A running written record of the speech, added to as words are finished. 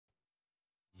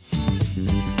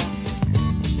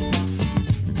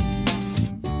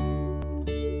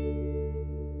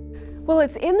Well,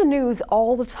 it's in the news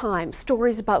all the time.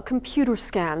 Stories about computer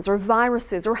scams or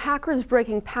viruses or hackers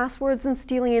breaking passwords and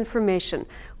stealing information.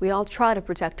 We all try to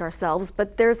protect ourselves,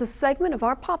 but there's a segment of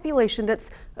our population that's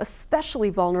especially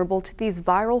vulnerable to these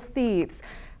viral thieves.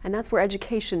 And that's where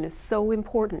education is so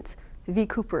important. V.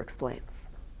 Cooper explains.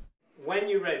 When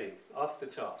you're ready, off the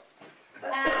top.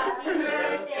 Happy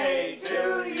birthday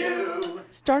to you.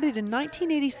 Started in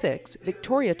 1986,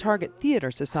 Victoria Target Theatre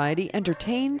Society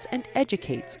entertains and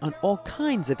educates on all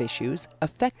kinds of issues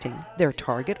affecting their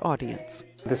target audience.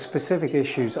 The specific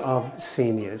issues of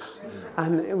seniors,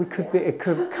 and it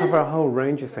could cover a whole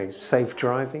range of things: safe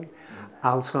driving,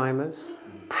 Alzheimer's,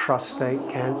 prostate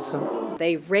cancer.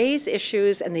 They raise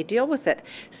issues and they deal with it.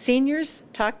 Seniors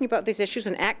talking about these issues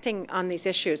and acting on these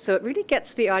issues. So it really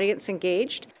gets the audience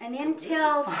engaged. An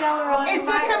Intel Celeron. It's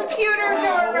a computer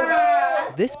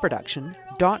genre! This production,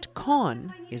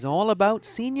 .con, is all about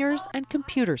seniors and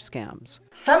computer scams.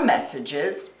 Some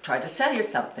messages try to sell you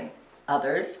something.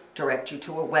 Others direct you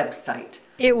to a website.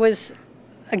 It was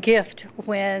a gift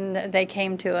when they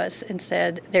came to us and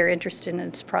said they're interested in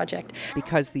this project.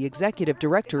 Because the executive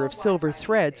director of Silver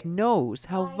Threads knows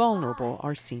how vulnerable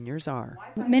our seniors are.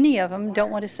 Many of them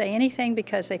don't want to say anything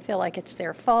because they feel like it's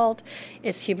their fault,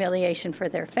 it's humiliation for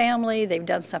their family, they've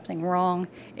done something wrong.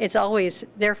 It's always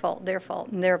their fault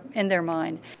in their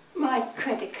mind. My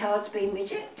credit card's been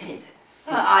rejected.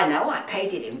 I know, I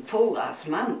paid it in full last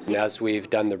month. As we've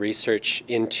done the research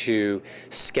into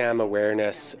scam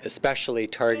awareness, especially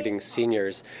targeting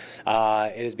seniors,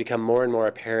 it has become more and more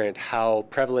apparent how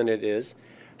prevalent it is,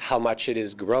 how much it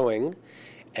is growing,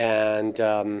 and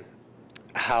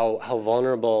how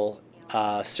vulnerable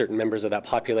certain members of that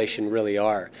population really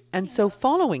are. And so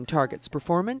following Target's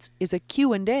performance is a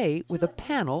Q&A with a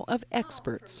panel of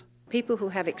experts. People who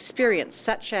have experience,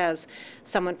 such as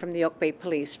someone from the Oak Bay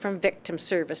Police, from Victim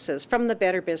Services, from the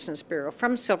Better Business Bureau,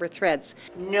 from Silver Threads.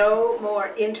 No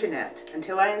more internet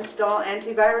until I install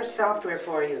antivirus software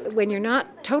for you. When you're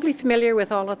not totally familiar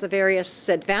with all of the various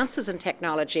advances in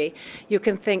technology, you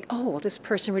can think, oh, well, this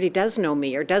person really does know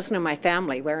me or does know my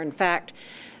family, where in fact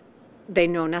they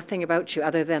know nothing about you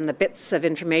other than the bits of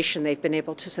information they've been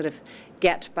able to sort of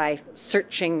get by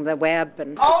searching the web.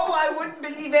 And oh, I wouldn't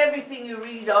believe everything you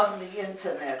read on the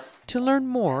internet. To learn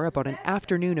more about an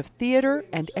afternoon of theatre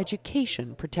and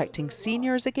education protecting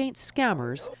seniors against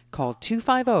scammers, call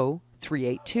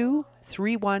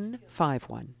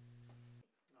 250-382-3151.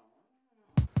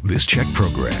 This Check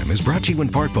program is brought to you in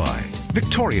part by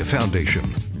Victoria Foundation,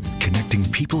 connecting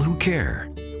people who care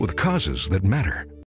with causes that matter.